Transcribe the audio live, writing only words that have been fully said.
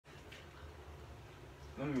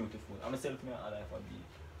I'm beautiful. I'm myself, me a life a beat.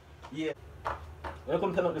 Yeah. When I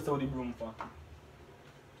come turn up this with the broom for.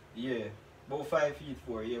 Yeah. About 5 feet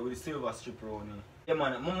 4, yeah, with the silver strip around me. Yeah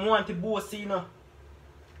man, I want the bossy, you know.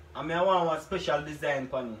 And I want one special design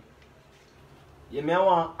for me. Yeah, I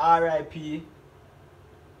want R.I.P.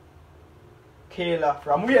 Kayla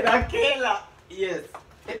from where that Kayla? Yes.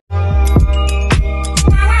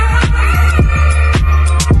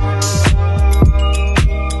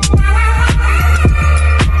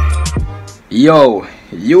 Yo,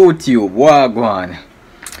 YouTube, wagwan.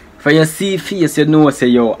 For your see face, you know say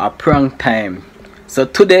yo a prank time. So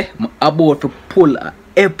today I'm about to pull a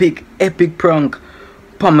epic prank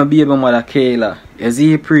for my baby mother Kayla. You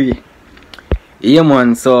see pre? Yeah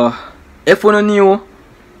man, so if you don't new, you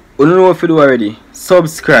don't know if you do already,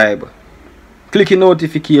 subscribe. Click the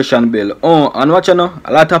notification bell. Oh, and watch you know,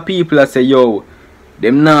 a lot of people say yo,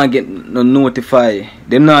 them not get no notify.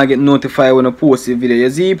 Them not get notified when I post a video. You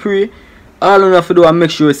see pre? All you have to do is make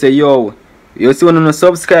sure you say yo. You see when you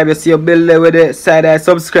subscribe, you see your bell there with the side I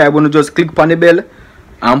subscribe, when you just click on the bell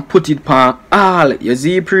and put it on all. You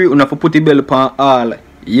see pre, you have to put the bell on all.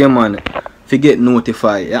 Yeah man. Forget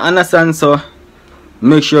notify. You understand so?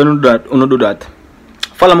 Make sure you do that.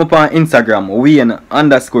 Follow me on Instagram,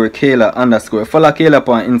 Wayne_Kayla_. Follow Kayla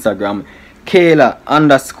on Instagram, Kayla_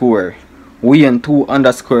 Wayne2_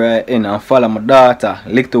 and follow my daughter,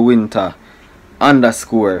 Little Winter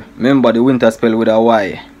 _. Remember the winter spell with a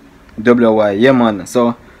Y. W-Y, yeah man. So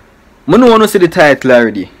I don't want to see the title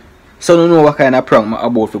already. So I don't know what kind of prank I'm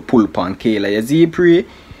about to pull upon Kayla. You see pre?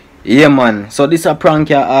 Yeah man. So this a prank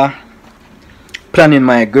ya planning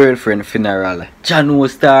my girlfriend funeral. Channel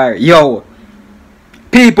star. Yo.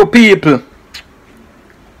 People.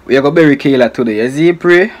 We are gonna bury Kayla today. You see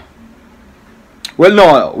pre? Well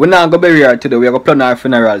no, we're not gonna bury her today. We are gonna plan our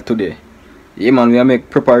funeral today. Yeah man, we are make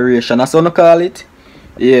preparation. That's what I call it.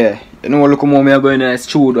 Yeah. You know, look how we are going to the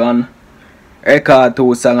studio and record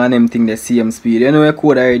 2 songs and them thing the same speed. You know, we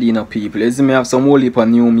code already, you know, people. You see me have some whole heap of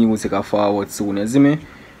new music forward soon. You see me?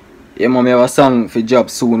 Yeah man, we have a song for job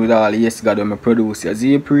soon with all the yes God when I produce. You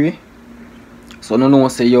see pre? So no know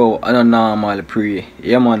say yo, I don't normal pre.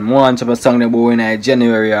 Yeah man, I want to have a song about in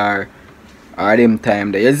January or them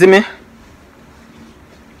time there. You see me?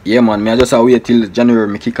 Yeah man, I just wait till January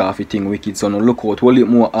me kick off the thing wicked. So no look out, whole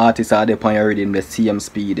more artists are there already in the same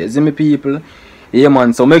speed. You see me people? Yeah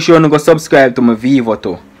man, so make sure you go subscribe to my Vivo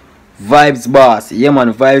too. Vibes Boss. Yeah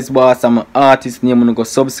man, Vibes Boss. I'm an artist name. You go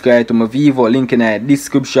subscribe to my Vivo, link in the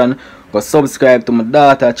description. Go subscribe to my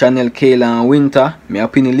daughter channel Kayla and Winter. Me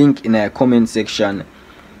pin the link in the comment section.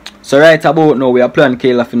 So right about now we are planning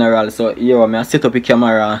Kayla funeral. So here I set up the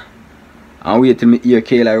camera and wait till me hear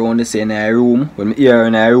Kayla around the same room. When me hear her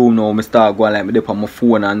in her room now, I start going like me dip on my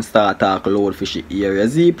phone and start talk loud for she hear a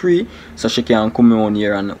Z pre. So she can come on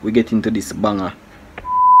here and we get into this banger.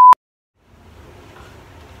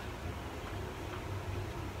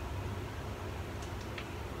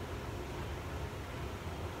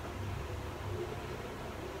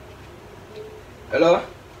 Hello?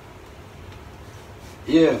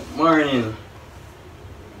 Yeah, morning.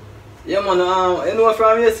 Yeah man, you know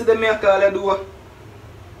from yesterday me I call you do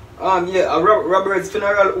yeah, a Robert's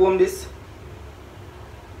funeral home this.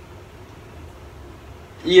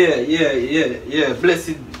 Yeah.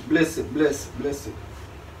 Blessed.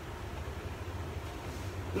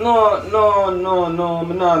 No,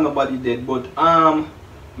 me not nobody dead, but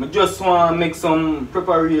me just want to make some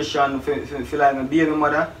preparation for like my baby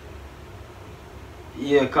mother.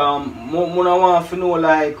 Yeah, cause I want to know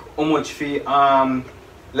like how much for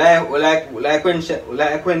like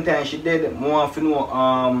when time she dead, I want to know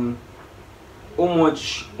how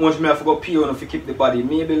much me have to go pay on if you keep the body.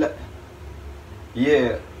 Maybe like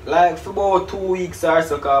yeah, like for about 2 weeks or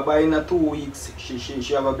so, cause by in 2 weeks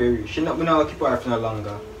she have a bury. Me not keep her for no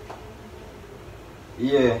longer.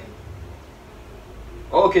 Yeah.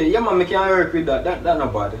 Okay, yeah man, I can work with that. That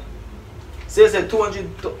not bad. Say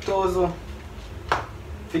 200,000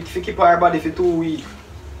 for keep her body for 2 weeks.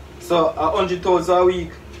 So 100,000 a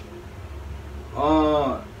week.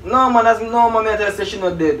 No man, I tell say she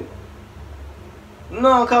not dead.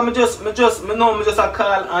 No, cause me just a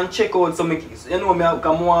call and check out so you know me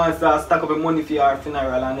come want to stack up the money for her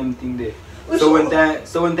funeral and them thing there. So when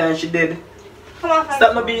time she dead. Come off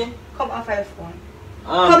stop no be. Come off her phone.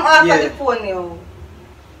 Come off the phone now.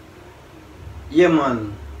 Yeah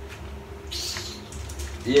man.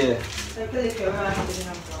 Yeah.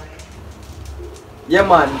 Yeah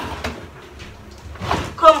man.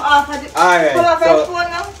 Come off of the alright, come off her phone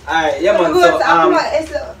now. Alright, yeah man.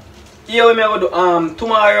 So yeah, we may go do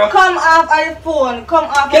tomorrow. Come off of the phone. Come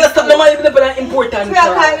off. Can I stop the money even important? We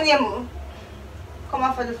are calling him. Come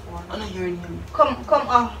off of the phone. I'm not hearing him. Come off.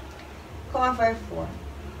 Come off of the phone.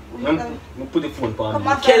 I'm put the phone on.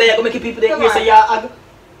 Kayla, you go make people that hear say you ag.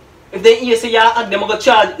 If they hear say you ag, they gonna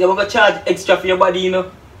charge extra for your body, you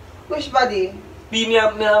know. Which body? Be me.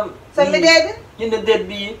 So me dead? You know dead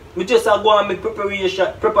be. Me just go and make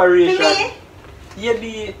preparation. For me? Yeah,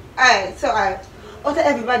 be. Alright, so out of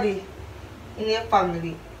everybody in your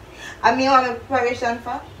family, I mean, want make preparation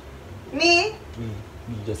for? Me,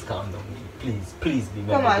 just calm down. Please be.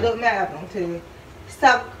 Come on, don't make up to you.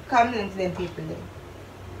 Stop coming to them people then.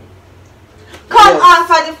 Come off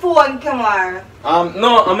of the phone, come on.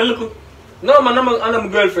 No, I'm a little. No, man, I'm a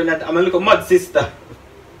girlfriend. I'm a little mad sister.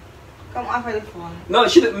 Come off of the phone. No,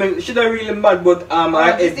 she don't really mad, but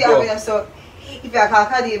I hate go. So, if you are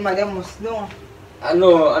calculating, madam must know. I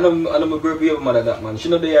know my girl be of mother that man. She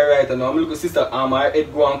know they are right. I know. I'm a little sister. Her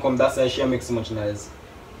head go and come. That's why she makes so much noise.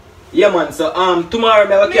 Yeah, man. So tomorrow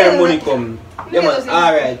I will carry money come. Yeah, man.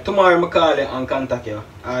 All right. Tomorrow I call you and contact you.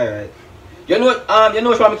 All right. You know what I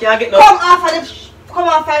can get now? Come off of the. Come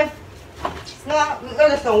off of. No,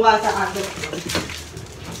 just don't water and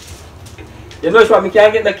you know what I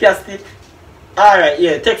can get the casket? All right.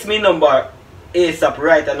 Yeah. Text me number ASAP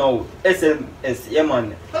right now. SMS. Yeah,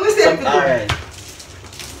 man. Let me see. All right.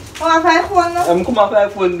 Come off of the phone now. Come off of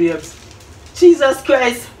the phone, babes. Jesus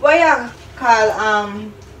Christ. Why you call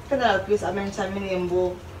funeral place? I mentioned my name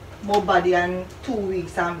more body and 2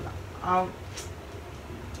 weeks and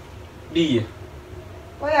B.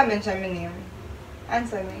 Why you mention my name?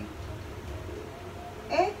 Answer me.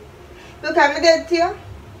 Eh? Look at me dead to you.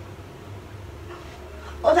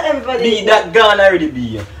 Out of everybody. B, that gone already,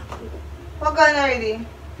 B. What gone already?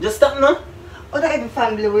 Just stop now. Out of every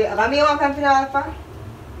family way. I mean, you want to funeral for?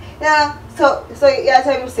 Yeah. So yeah,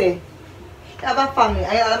 tell me say. You have a family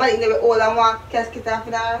and you have a family all and want casket and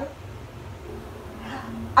funeral.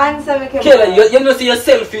 Answer me, Kayla, you know see you're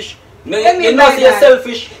selfish. You know say you're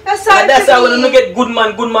selfish. And that's why when you get good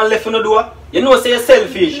man left in the door. You know say you're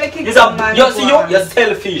selfish. You're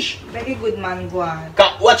selfish. Make a good man go on.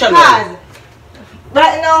 Watch out now.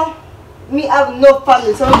 Right now, me have no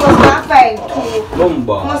family, so I must find two old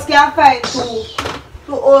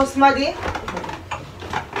money.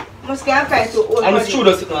 Must find two old money. And it's true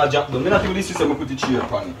that sitting on a jack down. I not think this system put the chair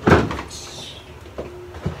upon it.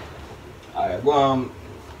 Alright, go on.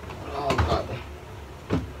 Oh God.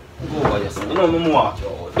 Go over yourself. You know me walk you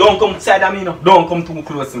out. Don't come side of me now. Don't come too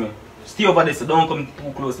close to me. Stay over there, so don't come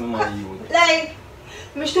too close to me, man. Like,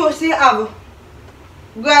 me sure say have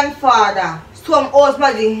grandfather, some old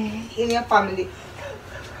money in your family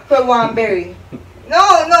for one berry.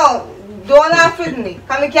 No, don't laugh with me.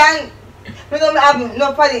 Cause me can't. Me don't have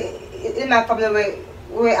nobody in my family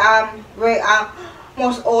where I'm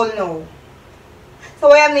most old now. So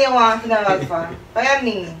what you mean want funeral for? What you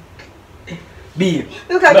mean? B.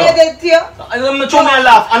 Look at me dead to you. I'm not trying to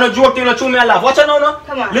laugh. I'm not joking, not trying to laugh. Watch out now, no?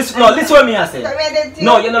 Come on. Listen what me I say. Look at me dead to you.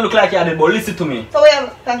 No, you don't look like you're dead, but listen to me. So what you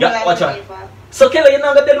thank yeah, watch out. So Kayla, you're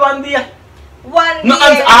not dead one day? One day. No,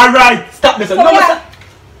 alright. Stop this. So no,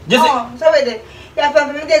 just so wait there. You have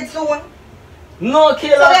to be dead soon. No,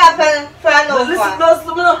 Kayla. So what happened for an hour? Listen,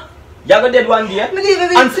 no. You're going to dead one day. Me leave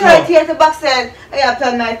it 30 at the backside. I have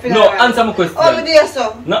to my funeral. No, answer my question. Oh, me do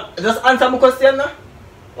so. No, just answer my question now.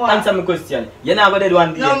 What? Answer my question. You're not going to dead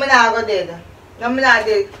one day. No, I'm not going to dead. No, I'm not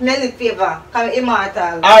dead. Me live favor. I'm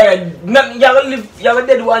immortal. Alright, you're going to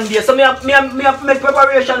dead one day. So me have make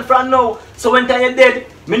preparation from now. So when you're dead,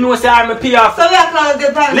 me know say I'm pay off. So we are calling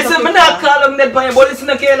dead pan. Listen, me not call him dead pan, but listen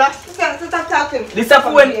to Kayla. So stop talking. Listen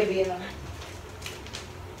for when.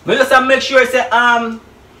 Me just make sure say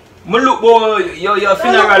me look for your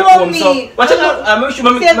funeral home. So watch out.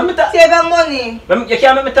 Save money. You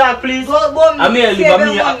can't make me talk, please. I'm here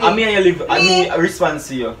live. I'm here response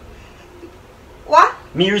to you. What?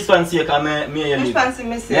 Me response to you because me here live. Response to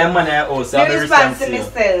myself. Yeah, man, I also me response to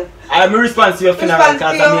myself. I'm response to your funeral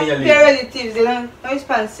because I'm here live. Your relatives, they don't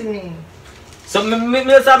response to me. So me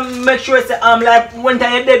just make sure say like when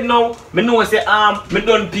you're dead now, me know say me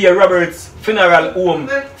don't pay Robert's funeral home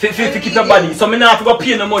to keep the body. So me not have to go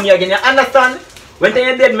pay no money again. You understand? When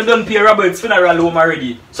you're dead, me don't pay Robert's funeral home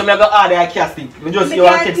already. So me go order a casket. Me just your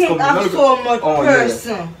text come. Of so much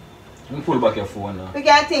person. Yeah. Me pull back your phone now. We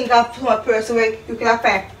can think of so much person where you can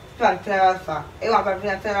find funeral for. You want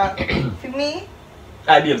a funeral for me?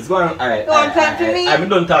 Alright, babes, go on. Alright. You want time for me? I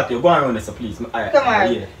don't talk to you. Go on around this, please. Alright. Come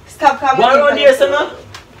on. Yeah. Stop coming. Go around here, son.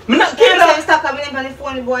 Me not Kayla. Stop coming in on the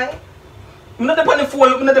phone, boy. I'm not on the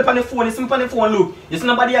phone. I'm not on the phone. It's on the phone. Look, you see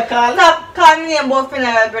nobody a call. Stop calling me about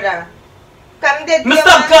funeral, brother. Come dead. Me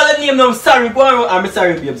stop calling name now. I'm sorry. Go on. I'm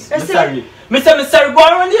sorry, babes. I'm sorry. Me say me sorry. Go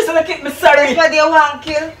on this and I keep me sorry. That's why they want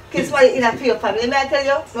kill. Kill somebody in a fear family. May I tell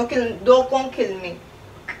you? No kill. Don't come kill me.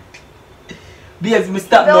 Babes, me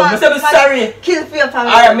stop now. Me say me sorry. Kill for your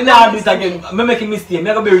family. Alright, me not do it again. Me make a mistake.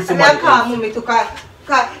 Me go bury somebody. I call mommy to call.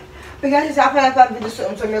 Because it's after I have to do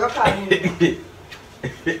something, so me go call mommy.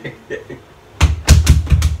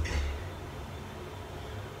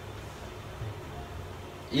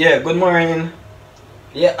 Yeah, good morning.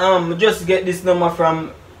 Yeah, just get this number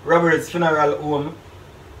from Robert's funeral home.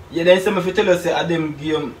 Yeah, then some if you tell us say them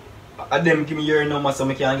give me your number so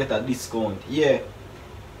I can get a discount. Yeah.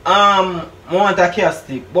 I want a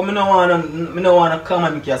castic, but me no wanna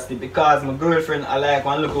common castic because my girlfriend I like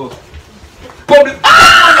one look public.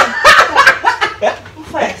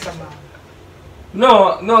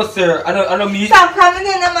 No sir, I don't mean. Stop calling me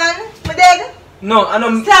name, man. My dead. No, I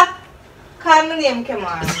don't. Stop. Call me name, come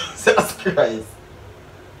on. Jesus Christ.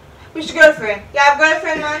 Which girlfriend? You have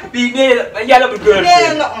girlfriend, man? Yeah, love the girlfriend.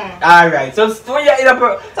 Yeah, nothing. Alright, so you're in a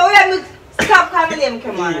So we have to stop calling me name,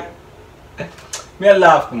 come on. Me I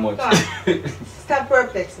laugh too much. Stop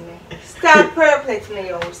perplexing me. Stop perplexing me,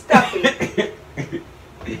 yo. Stop it.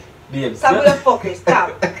 Babe, stop with the fucker.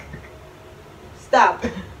 Stop. Stop.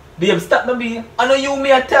 Babe, stop no be. I know you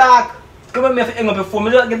me attack. Come on, me have to hang up before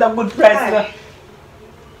me don't get that good price.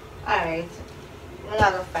 Alright. We're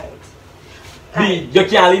not gonna fight. B, you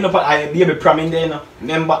can't lean up at the baby prom in there, no?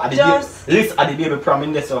 Remember, at the list at the baby prom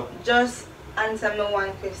in there, so. Just answer me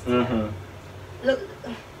one question. Look.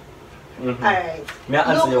 Alright. May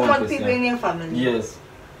I answer your one question? People in your family. Yes.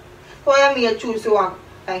 Why am I choose to walk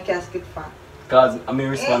and casket for? Because I'm a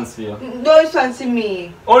response for you. Don't respond to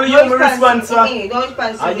me. Only you are response for me. Don't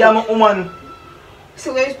respond to me. I am a woman.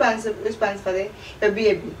 So we response for the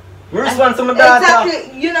baby. We respond to my daughter.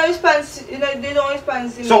 Exactly. You know response. You know they don't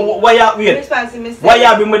respond to me. So why you wait? Response to me. Why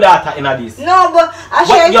you bring my daughter in this? No, but I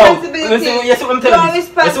share responsibility. Yes, what I'm telling you.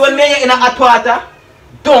 Yes, when me in a hot water,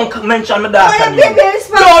 don't mention my daughter. Don't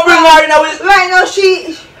bring her in a.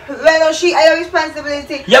 Right now she I have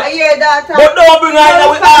responsibility. Yep. I hear daughter. But don't bring her in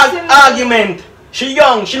with argument. She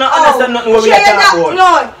young. She not understand nothing what we are talking about.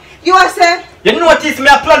 No, you are saying. You notice me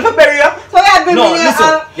a plan for burial? So we have been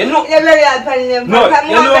listen. You know. In a burial plan. No,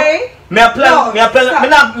 you know. Me a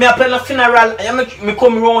plan a funeral. Me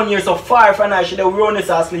come round here so far from her. She dey round here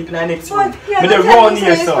so sleep in her next room. Me dey round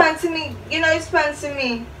here so. Respond to me. You know respond to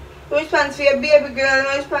me. Respond to your baby girl.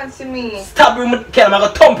 No respond to me. Stop with me, Kayla. I'm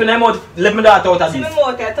gonna thump in her mouth. Let my daughter out of this. See me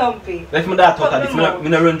mouth, you thumpy. Let my daughter out of this. Me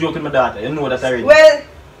no run joke with my daughter. You know that already. Well,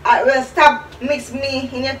 stop mix me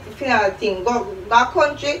in your funeral thing. Go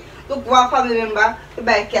country. Look for a family member to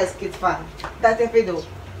buy a casket for. That's if you do.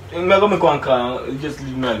 I'm going to go and call. Just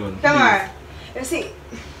leave me alone. Come on. You see,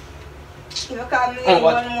 if you call me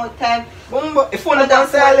one more time. If phone on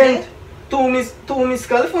silent, two miss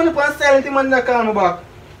call. If phone on silent, you man call me back.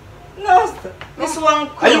 No, this one.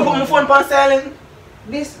 Are you put my phone on silent?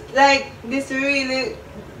 This really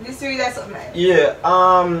something. Yeah.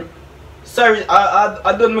 Sorry,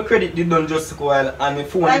 I done my credit did done just a while and the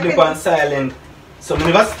phone did on silent. So I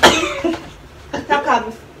never Look at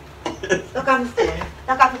me. Look at my phone.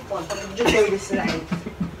 Look at my phone. I'm just doing this tonight.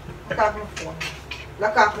 Look at my phone.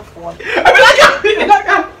 Look at my phone. Look at me.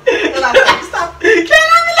 Stop. Can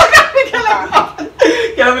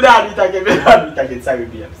I do it again? Sorry,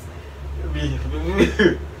 babes.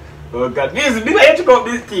 Oh God, this is I have to go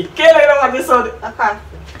this thing. Kayla, you don't want this sound.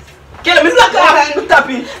 Kayla, Miss Laka, I'm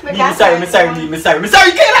tapping. Me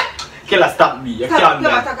sorry, Kayla. Kayla, stop me. You can't.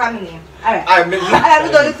 Alright. I have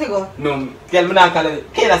to do this go. No, Kayla, me not calling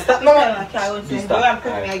it. Kayla, stop. No, I can't.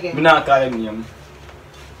 Stop. Me not calling him.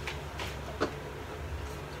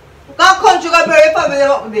 Go country, go bury family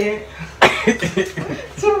up there.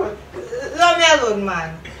 Let me alone, man.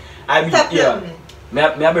 Stop telling me. Me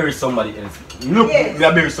I bury somebody else. Look, yes. Me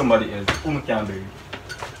I bury somebody else. Who me can bury?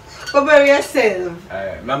 Go bury yourself.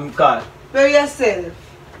 Alright, me call. Bury yourself.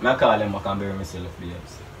 Me call them, I can bury myself,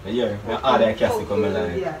 babes. Yeah, me order a casket come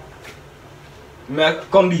alive. Yeah. Me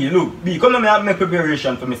come B, look, B, come on, me make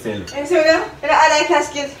preparation for myself. And so you order a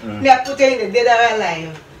casket, me I put it in the dead or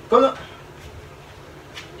alive. Come on.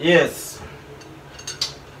 Yes.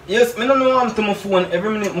 Yes, me don't know what to my phone. Every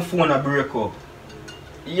minute my phone a break up.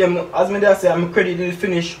 Yeah, as me there say, my credit is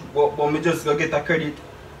finished, but me just go get a credit.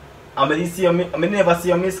 And I never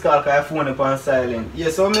see a missed call because I phone up on silent. Yeah,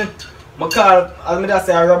 so me call, as me there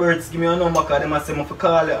say, Roberts give me a number because they say I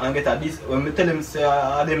call and get a discount. When me tell them say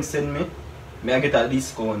them send me, I get a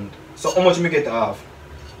discount. So how much me get off?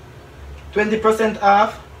 20%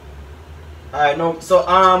 off? Alright, now, so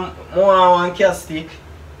more one castic.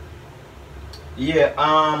 Yeah,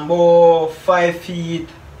 about 5 feet.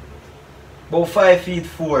 About 5 feet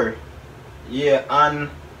 4. Yeah, and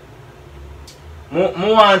more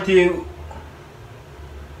want it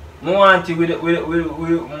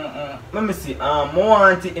let me see, more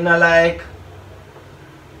want it in a like,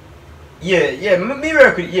 yeah, me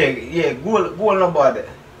work with, yeah, gold no bad.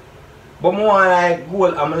 But more like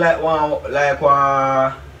gold, I'm like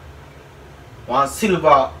one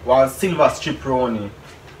silver strip round it.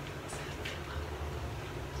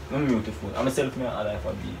 I'm beautiful. I'm myself me a life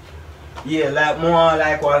a beat. Yeah, like more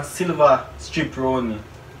like one silver strip round it.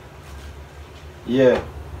 Yeah.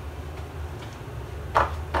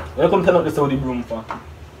 When I come turn up this how the broom for.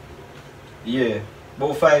 Yeah.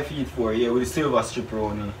 About 5 feet 4, yeah, with the silver strip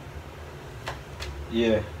round it.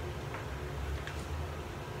 Yeah.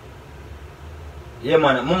 Yeah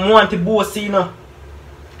man, I want the bossy, you know.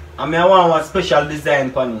 And I want one special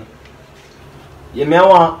design for me. Yeah, I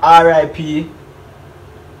want RIP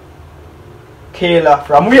Kayla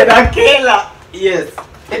from where that Kayla? Yes.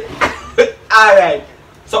 Alright.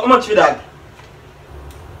 So how much for that?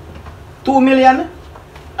 2 million?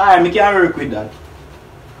 Alright, I can work with that.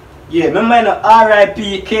 Yeah, remember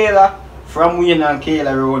RIP Kayla from Wayne and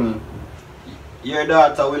Kayla Ronnie. Your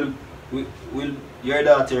daughter will your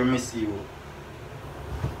daughter miss you.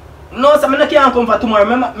 No, so I can't come for tomorrow.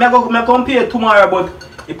 I come pay tomorrow, but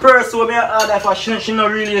the person who I order for she not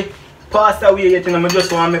really passed away yet, and I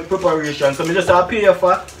just want to make preparation. So I just have to pay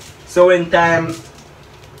for. So when time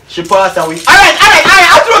she passed away. Alright, I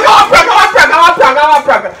want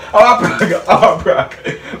prank. I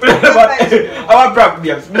want prank,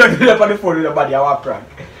 babes. I don't do that on the phone with the body. I want prank.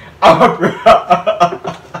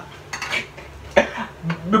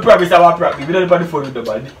 Me promise I want prank. We don't do it on the phone with the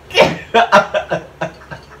body.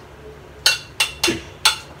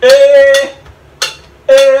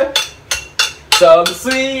 Some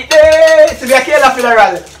sweet day. So we are Kayla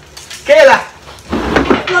funeral. Kayla.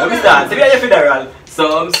 Let me start. So we are your funeral.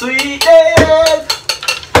 Some sweet days.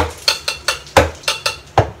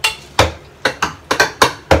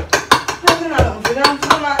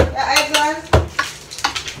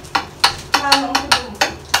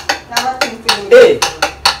 Hey,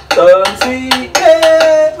 some sweet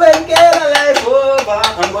day when Kayla life over,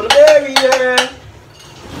 I'm gonna bury her.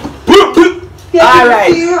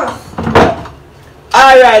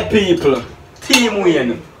 Alright people, Team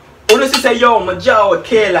Wayne. You say yo, my jaw with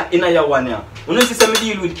Kayla in your one here. You say me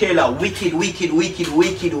deal with Kayla wicked.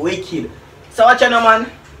 So watch out man.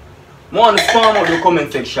 More spam out the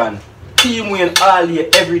comment section. Team Wayne all day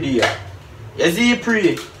every day. You see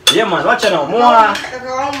pray. Yeah man, watch out now. More.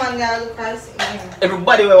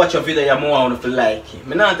 Everybody will watch your video, you more want to like it.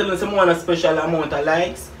 I'm not telling you some more special amount of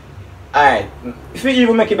likes. Alright. If you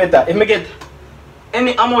even make it better, if I get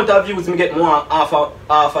any amount of views, I get more half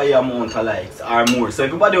a your amount of likes or more. So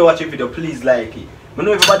everybody who watch your video, please like it. I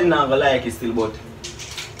know everybody not gonna like it still, but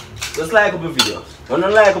just like up the video. When you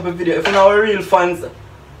like up the video, if you're not real fans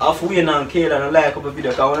of Wayne and Kayla, and like up the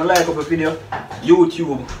video, because when you like up the video,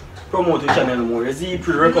 YouTube promote the channel more. You see,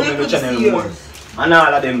 recommend the channel more. And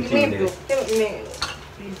all of them things there.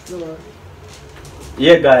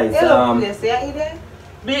 Yeah guys,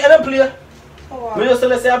 be a player. Oh, wow. I just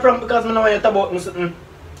say I prank because I know what you're about something.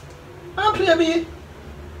 I play B.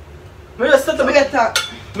 I just set up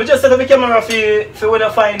the camera for when you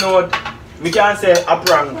find out we can say a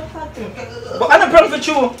prank. But I'm a prank for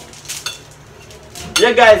you.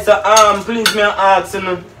 Yeah guys, so please me ask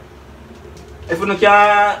if you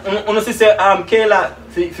can say Kayla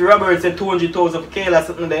for Robert said 200,000 for Kayla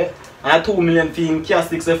something there and 2 million for him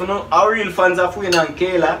casting. So if you know our real fans of Wayne and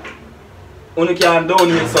Kayla, you can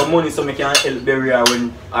donate some money so we can help bury her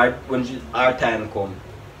when our time comes.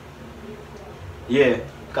 Yeah,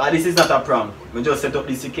 because this is not a prank. We just set up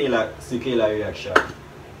this Kayla reaction.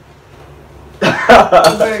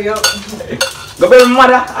 Go bury my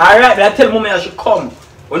mother. Alright, I tell mommy I should come.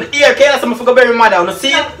 When you hear Kayla say I go bury my mother, you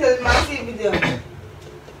see it?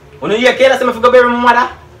 When you hear Kayla say I go bury my mother?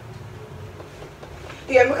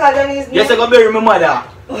 Yeah, because then he's yes, I go bury my mother.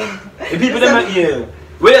 The people them here.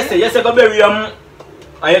 What you say? Yes, I go bury on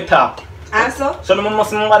your top. And so? So no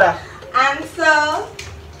must mother. And so?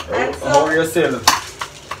 How are yourself?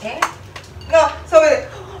 Eh? No, so wait.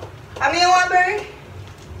 I mean you want bury?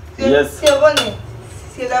 Yes. See your money.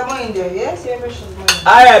 See that money there, yes? See your precious money.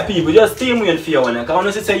 Alright people, just Team Wayne for you one. Because when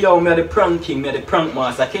you say yo, me are the prank king, me are the prank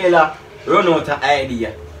master. Kayla run out of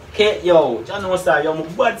idea. Yo, you know sir, you're my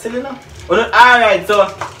bad silly now. Alright,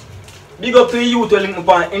 so big up to the youth who link me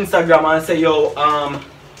on Instagram and say yo,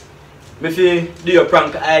 if you do your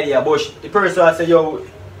prank idea, but the person will say yo,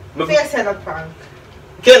 Face a prank.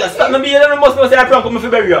 Kayla, stop me being a must know say I prank come for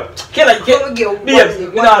bury you. Kayla,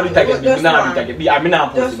 babe, me nah do it again, me nah do it again. Me nah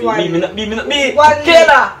post it. Me,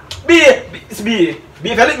 Kayla, be. If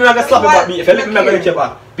you let me, I'm gonna slap you back. If you let me, I'm gonna lick you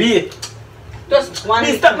back. Just one.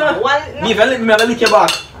 Be stop now. If you let me, I'm gonna lick you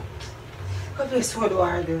back. What do you so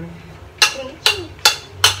hard doing?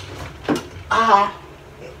 Ah.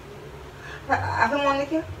 I don't want to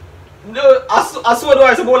lick you. No, I swear to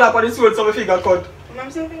God, it's a bowl up on the sword so my finger cut. Mom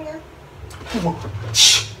say finger.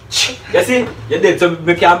 You see? You're dead so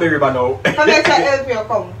we can't bury you now. Come here, try help you,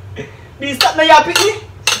 come. Be stop now, you pick me.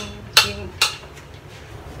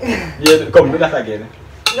 Yeah, come, do that again.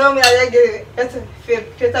 No, me I get it. It's a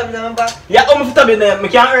fit up in my back. Yeah, I'm fit up in there. I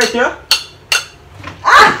can't hurt you.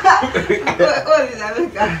 Oh, this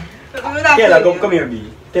is Kayla, come here,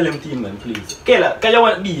 B. Tell him team, man, please. Kayla, can you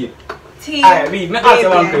want B? Team. Alright, B, me ask you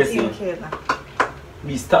one question.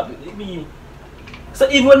 B, stop. B. So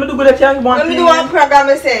even when I do good, I can't want when team. When we do one program,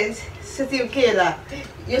 it says, Team Kayla.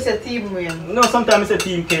 You say Team William. No, sometimes I say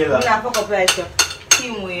Team Kayla. Me not fuck up like you.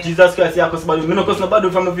 Team William. Jesus Christ, you have to cuss Badoo. I don't cuss no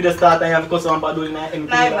Badoo from the video start. I have to cuss on Badoo in the end.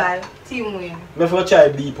 My bad. Team William. I have to try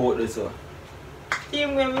to beep out this.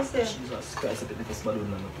 Team William, I say. Jesus Christ, I think cuss Badoo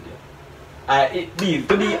in the video. Alright, B,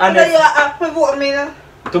 to be I honest. you vote me now.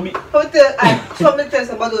 To be. How to show me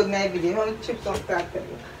test about in my video. How to chip some crack.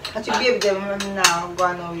 I should be able to now go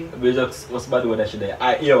on away. We just what's Badoo that she there.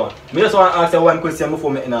 Alright, here one. I just want to ask you one question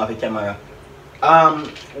before I turn off the camera.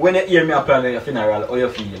 When you hear me plan your funeral, how you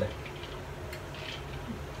feel?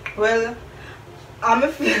 Well, I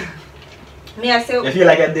feel. Me I say. You feel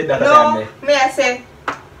like I did that time there? No, me I say.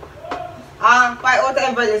 Why out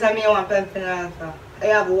everybody say me want plan funeral. I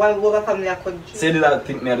have one over family I could. Say did I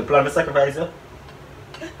think me had the plan to sacrifice you?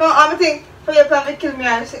 No, I think for your plan to kill me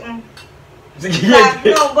I say.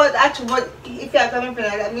 No, but actually, if you are coming for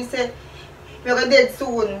that, me say you're gonna dead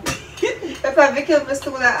soon. If I kill me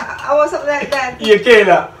soon, I want something like that. Yeah,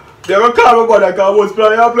 Kayla. They will call me brother because I was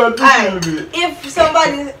planning to kill me. If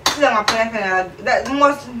somebody is on a plan for that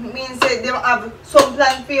must mean say they have some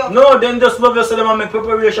plan for you. No, then just love yourself and make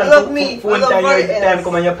preparation love me, for when time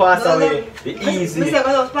come and you pass away. It's easy. Me say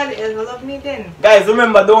I love somebody else, love me then. Guys,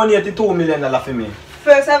 remember donate the $2 million for me.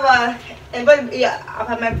 First of all, anybody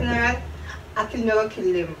after my funeral, I kill me or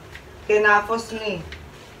kill them. Then I force me.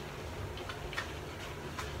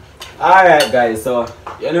 Alright guys, so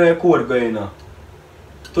you know your code going now.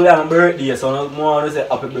 Today my birthday, so I want to say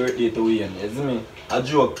happy birthday to Wayne. You see me? A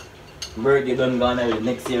joke. Birthday done gone away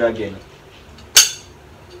next year again.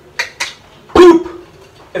 Poop!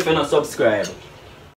 If you're not subscribed.